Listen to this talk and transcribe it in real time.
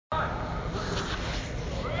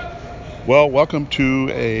Well, welcome to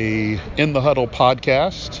a In the Huddle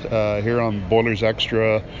podcast here on Boilers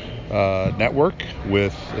Extra Network.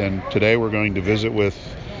 And today we're going to visit with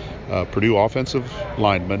Purdue offensive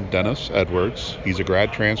lineman Dennis Edwards. He's a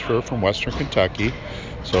grad transfer from Western Kentucky,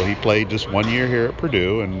 so he played just 1 year here at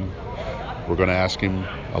Purdue, and we're going to ask him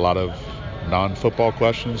a lot of non-football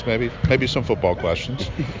questions, maybe some football questions,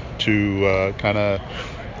 to kind of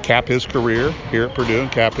cap his career here at Purdue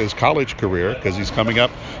and cap his college career, because he's coming up.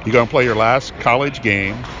 You're going to play your last college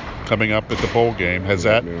game coming up at the bowl game. Has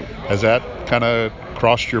that kind of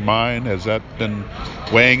crossed your mind? Has that been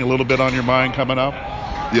weighing a little bit on your mind coming up?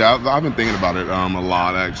 Yeah, I've been thinking about it a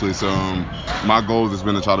lot, actually. So my goal has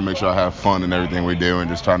been to try to make sure I have fun in everything we do and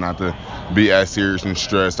just try not to be as serious and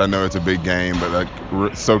stressed. I know it's a big game,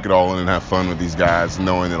 but soak it all in and have fun with these guys,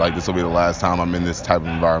 knowing that this will be the last time I'm in this type of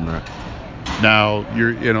environment. Now,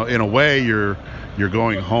 in a way, you're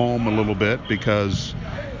going home a little bit because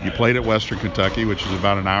you played at Western Kentucky, which is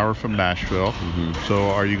about an hour from Nashville. Mm-hmm. So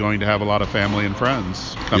are you going to have a lot of family and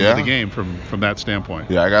friends come to the game from that standpoint?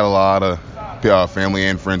 Yeah, I got a lot of family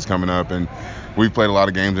and friends coming up, and we've played a lot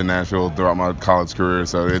of games in Nashville throughout my college career,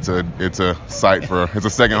 so it's a site it's a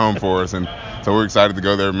second home for us, and so we're excited to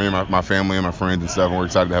go there, me and my family and my friends and stuff, and we're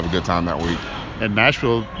excited to have a good time that week. And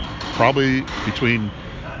Nashville, probably between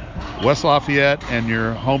West Lafayette and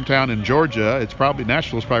your hometown in Georgia,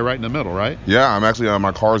 Nashville's probably right in the middle, right? Yeah, I'm actually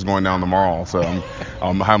my car's going down tomorrow, so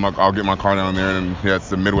I'll get my car down there, and it's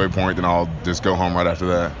the midway point, then I'll just go home right after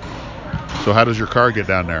that. So how does your car get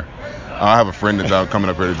down there? I have a friend that's coming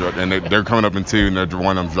up here to drive, and they're coming up in two, and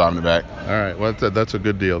one of them's driving it back. All right, well that's a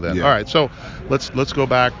good deal then. Yeah. All right, so let's go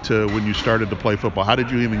back to when you started to play football. How did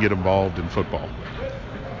you even get involved in football?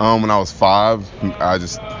 When I was 5,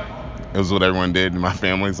 it was what everyone did in my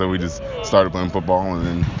family, so we just started playing football, and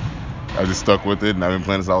then I just stuck with it, and I've been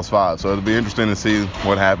playing since I was 5. So it'll be interesting to see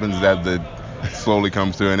what happens as it slowly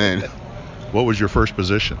comes to an end. What was your first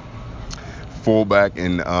position? Fullback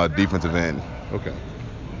and defensive end. Okay.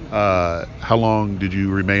 How long did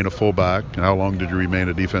you remain a fullback, and how long did you remain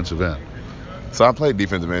a defensive end? So I played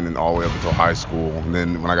defensive end all the way up until high school, and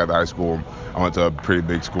then when I got to high school, I went to a pretty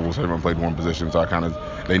big school, so everyone played one position. So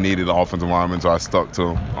they needed an offensive lineman, so I stuck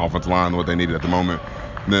to offensive line, what they needed at the moment.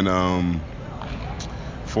 And then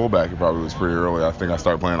fullback, it probably was pretty early. I think I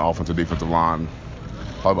started playing offensive, defensive line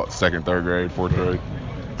probably about 2nd, 3rd grade, 4th grade.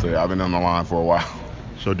 So yeah, I've been on the line for a while.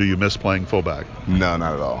 So do you miss playing fullback? No,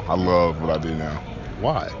 not at all. I love what I do now.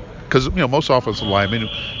 Why? Because most offensive linemen,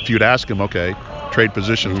 if you'd ask them, okay, trade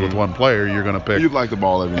positions with one player, you're going to pick. You'd like the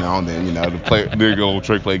ball every now and then, to play, do a little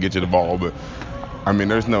trick play, get you the ball. But I mean,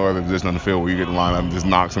 there's no other position on the field where you get to line up and just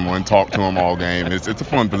knock someone, talk to them all game. It's a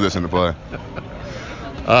fun position to play.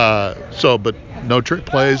 But no trick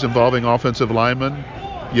plays involving offensive linemen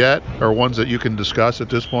yet, or ones that you can discuss at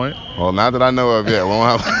this point? Well, not that I know of yet. We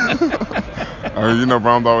won't have.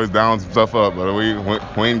 Brom's always down some stuff up, but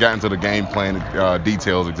we ain't gotten to the game plan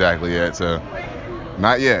details exactly yet, so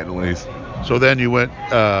not yet at least. So then you went.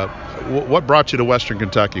 What brought you to Western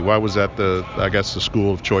Kentucky? Why was that the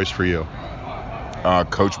school of choice for you?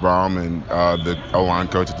 Coach Brom and the O-line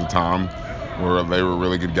coach at the time, they were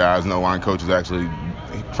really good guys. And the O-line coach is actually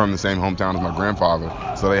from the same hometown as my grandfather,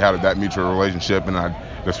 so they had that mutual relationship, and I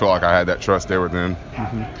just felt like I had that trust there with them.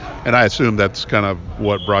 Mm-hmm. And I assume that's kind of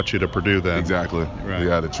what brought you to Purdue then. Exactly. Right.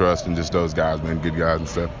 Yeah, the trust and just those guys, man, good guys and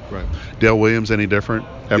stuff. Right. Dale Williams any different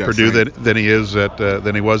at Purdue than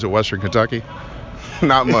he was at Western Kentucky?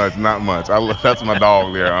 Not much. That's my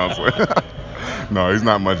dog there, honestly. No, he's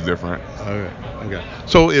not much different. Okay.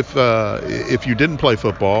 So if you didn't play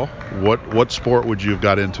football, what sport would you have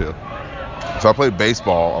got into? So I played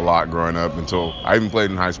baseball a lot growing up until I even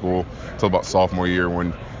played in high school until about sophomore year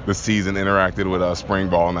when the season interacted with spring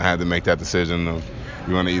ball, and I had to make that decision of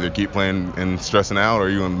you want to either keep playing and stressing out or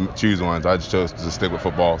you want to choose one. So I just chose to stick with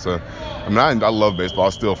football. So I love baseball. I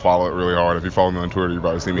still follow it really hard. If you follow me on Twitter, you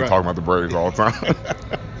probably see me talking about the Braves all the time.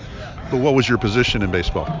 But what was your position in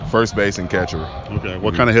baseball? First base and catcher. Okay.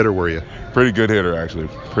 What kind of hitter were you? Pretty good hitter, actually.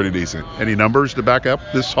 Pretty decent. Any numbers to back up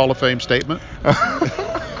this Hall of Fame statement?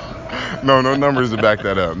 No numbers to back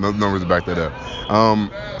that up.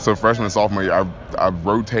 So freshman and sophomore year, I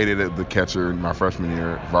rotated at the catcher in my freshman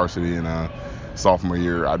year, varsity, and sophomore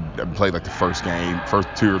year I played the first game,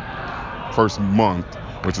 first month,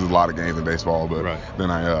 which is a lot of games in baseball, but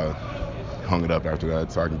then I hung it up after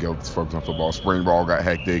that so I can go focus on football. Spring ball got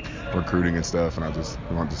hectic, recruiting and stuff, and I just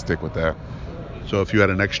wanted to stick with that. So if you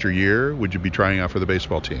had an extra year, would you be trying out for the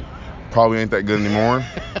baseball team? Probably ain't that good anymore.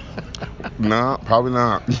 No, probably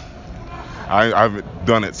not. I haven't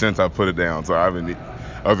done it since I put it down, so I haven't,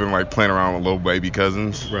 other than playing around with little baby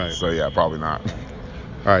cousins. Right. So yeah, probably not.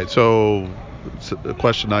 All right, so the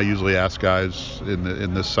question I usually ask guys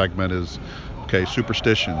in this segment is, okay,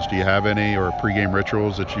 superstitions. Do you have any or pregame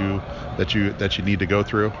rituals that you need to go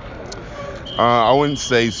through? I wouldn't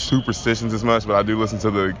say superstitions as much, but I do listen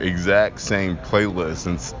to the exact same playlist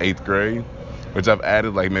since 8th grade, which I've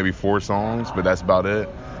added like maybe 4 songs, but that's about it.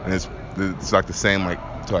 And it's like the same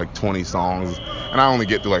like 20 songs, and I only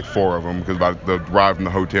get through like 4 of them because the drive from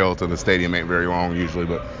the hotel to the stadium ain't very long usually.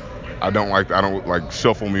 But I don't like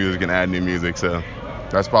shuffle music and add new music, so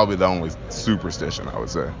that's probably the only superstition I would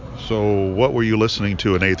say. So what were you listening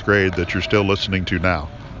to in 8th grade that you're still listening to now?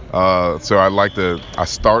 So I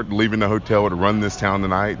start leaving the hotel to Run This Town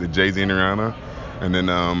Tonight, the Jay-Z and Rihanna, and then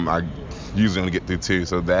I usually only get through 2,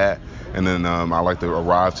 so that, and then I like to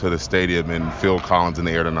arrive to the stadium and Phil Collins in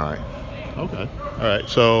the Air Tonight. Okay. All right.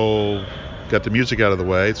 So got the music out of the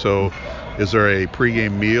way. So is there a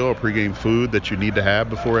pregame meal or pregame food that you need to have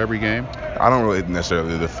before every game? I don't really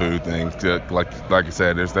necessarily do the food thing. Like I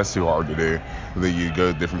said, that's too hard to do. You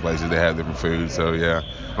go to different places, they have different food. So yeah,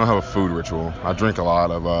 I don't have a food ritual. I drink a lot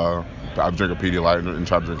of I drink a Pedialyte and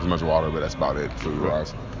try to drink as much water, but that's about it food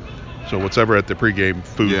wise. So whatever at the pregame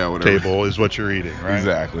food table is what you're eating, right?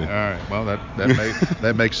 Exactly. All right. Well,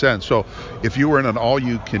 that makes sense. So if you were in an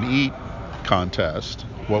all-you-can-eat contest,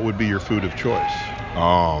 what would be your food of choice?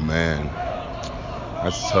 Oh man,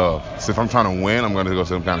 that's tough. So if I'm trying to win, I'm going to go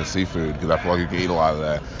some kind of seafood because I feel like you can eat a lot of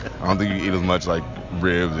that. I don't think you can eat as much like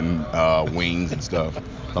ribs and wings and stuff.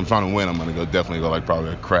 If I'm trying to win, I'm going to definitely go like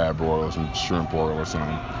probably a crab roll or some shrimp roll or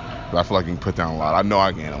something. But I feel like you can put down a lot. I know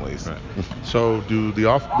I can at least. Right. So does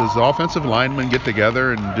the offensive linemen get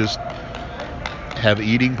together and just have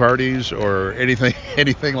eating parties or anything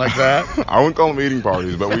like that? I wouldn't call them eating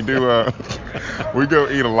parties, but we do. We go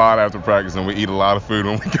eat a lot after practice, and we eat a lot of food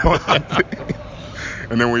when we go out.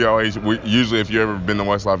 And then we usually, if you've ever been to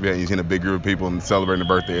West Lafayette and you've seen a big group of people and celebrating a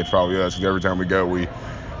birthday, it's probably us. Because every time we go, we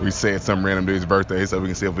say it's some random dude's birthday so we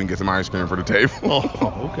can see if we can get some ice cream for the table.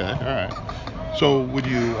 Oh, okay, all right. So would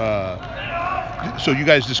you? So you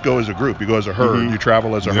guys just go as a group? You go as a herd? Mm-hmm. You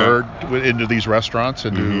travel as a herd into these restaurants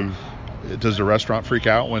and does the restaurant freak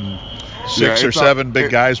out when 6 or 7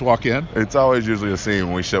 big guys walk in? It's always usually a scene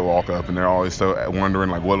when we should walk up, and they're always so wondering,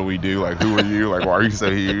 like, what do we do? Like, who are you? Like, why are you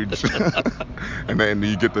so huge? And then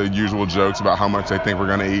you get the usual jokes about how much they think we're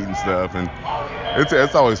gonna eat and stuff, and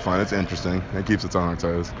it's always fun. It's interesting. It keeps us on our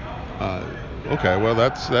toes. Okay, well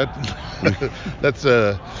that's that's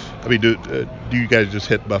I mean, do you guys just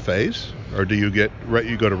hit buffets or do you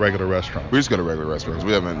go to regular restaurants? We just go to regular restaurants.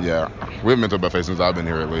 We haven't been to a buffet since I've been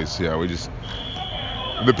here at least. Yeah, we just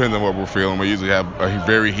it depends on what we're feeling. We usually have a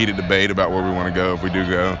very heated debate about where we want to go if we do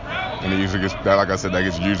go, and it usually gets that, like I said, that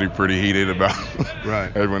gets usually pretty heated about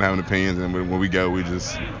right. Everyone having opinions, and when we go, we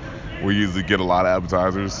usually get a lot of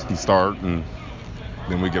appetizers and start, and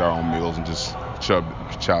then we get our own meals and just chow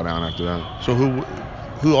down after that. So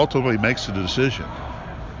who ultimately makes the decision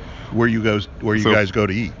where you guys go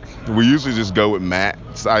to eat? We usually just go with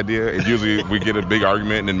Matt's idea. It usually we get a big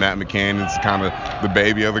argument, and then Matt McCann is kind of the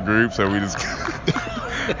baby of the group, so we just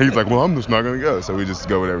he's like, well, I'm just not going to go, so we just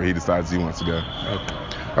go whatever he decides he wants to go. Okay.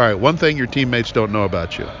 All right. One thing your teammates don't know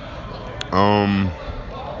about you.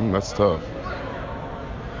 That's tough.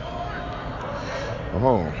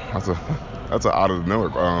 Oh, that's a out of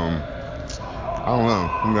nowhere. I don't know.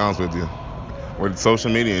 Let me be honest with you. With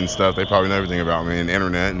social media and stuff, they probably know everything about me and the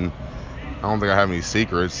internet, and I don't think I have any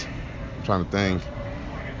secrets. I'm trying to think.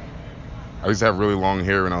 I used to have really long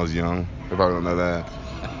hair when I was young. They probably don't know that.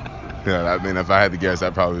 Yeah, I mean, if I had to guess,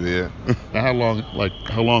 that'd probably be it. Now,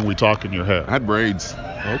 how long we talking your hair? I had braids.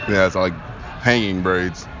 Okay. Yeah, it's like hanging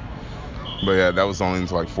braids. But yeah, that was only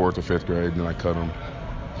until like 4th or 5th grade, and then I cut them.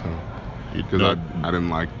 Because I didn't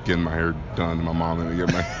like getting my hair done, and my mom didn't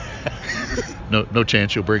get my. No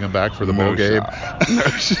chance you'll bring them back for the bowl game? No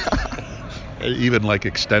shot. Even like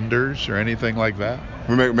extenders or anything like that?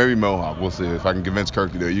 Maybe mohawk. We'll see if I can convince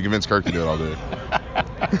Kirk to do it. You convince Kirk to do it, I'll do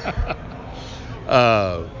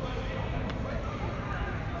it.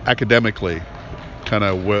 Academically, kind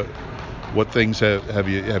of what things have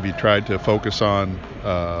you tried to focus on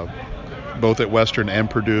both at Western and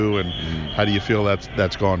Purdue, and how do you feel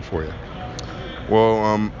that's gone for you?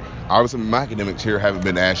 Well, obviously my academics here haven't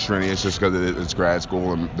been as strenuous just because it's grad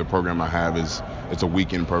school, and the program I have it's a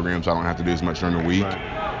weekend program, so I don't have to do as much during the week.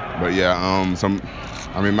 Right. But yeah,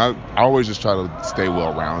 I always just try to stay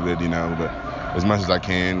well-rounded, but as much as I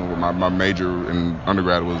can. My major in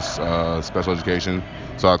undergrad was special education,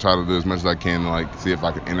 so I try to do as much as I can to like see if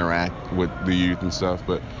I can interact with the youth and stuff.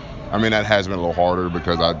 But I mean, that has been a little harder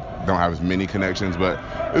because I don't have as many connections, but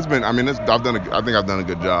it's been. I mean, I think I've done a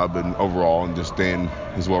good job and overall and just staying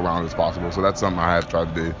as well rounded as possible. So that's something I have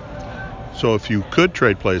tried to do. So if you could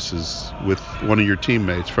trade places with one of your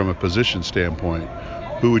teammates from a position standpoint,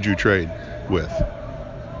 who would you trade with?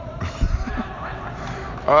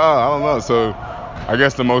 I don't know. So I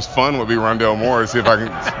guess the most fun would be Rondale Moore. See if I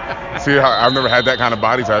can see how I've never had that kind of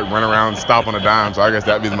body type, run around and stop on a dime. So I guess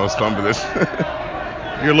that'd be the most fun position.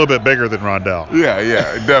 You're a little bit bigger than Rondale. Yeah,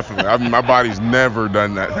 definitely. I mean, my body's never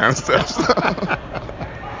done that kind of stuff. So.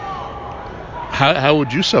 How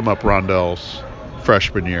would you sum up Rondale's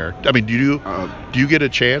freshman year? I mean, do you get a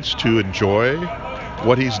chance to enjoy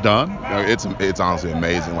what he's done? It's honestly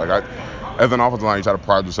amazing. Like as an offensive line, you try to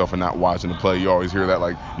pride yourself in not watching the play. You always hear that,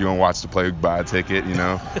 like, you don't watch the play, buy a ticket,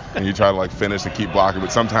 and you try to, like, finish and keep blocking.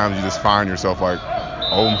 But sometimes you just find yourself like,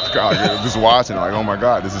 oh my God, just watching, like, oh my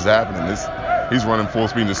God, this is happening. He's running full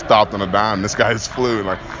speed and just stopped on a dime. This guy just flew. And,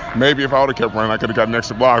 like, maybe if I would have kept running, I could have got an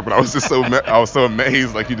extra block. But I was just so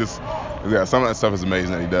amazed. Like, some of that stuff is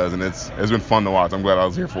amazing that he does, and it's been fun to watch. I'm glad I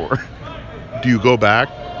was here for it. Do you go back,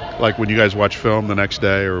 like when you guys watch film the next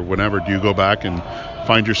day or whenever? Do you go back and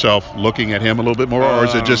find yourself looking at him a little bit more, or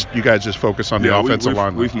is it just you guys just focus on the offensive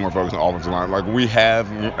line? We've more focused on offensive line. Like, we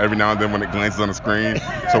have every now and then when it glances on the screen,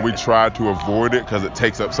 so we try to avoid it because it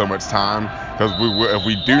takes up so much time. Because if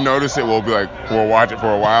we do notice it, we'll watch it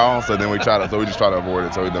for a while. So then we just try to avoid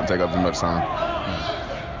it so it doesn't take up too much time.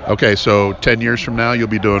 Okay, so 10 years from now, you'll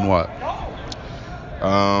be doing what?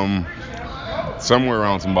 Somewhere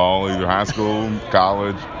around some ball, either high school,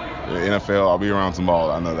 college, NFL. I'll be around some ball.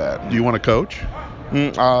 I know that. Do you want to coach?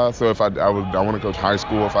 So if I want to coach high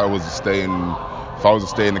school. If I was to stay in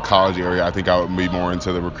the college area, I think I would be more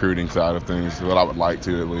into the recruiting side of things. What I would like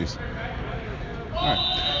to, at least. All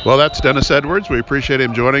right. Well, that's Dennis Edwards. We appreciate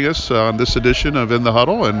him joining us on this edition of In the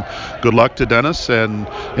Huddle, and good luck to Dennis and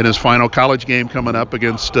in his final college game coming up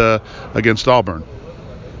against Auburn.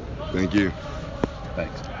 Thank you.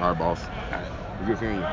 Thanks. All right, boss. Good seeing you.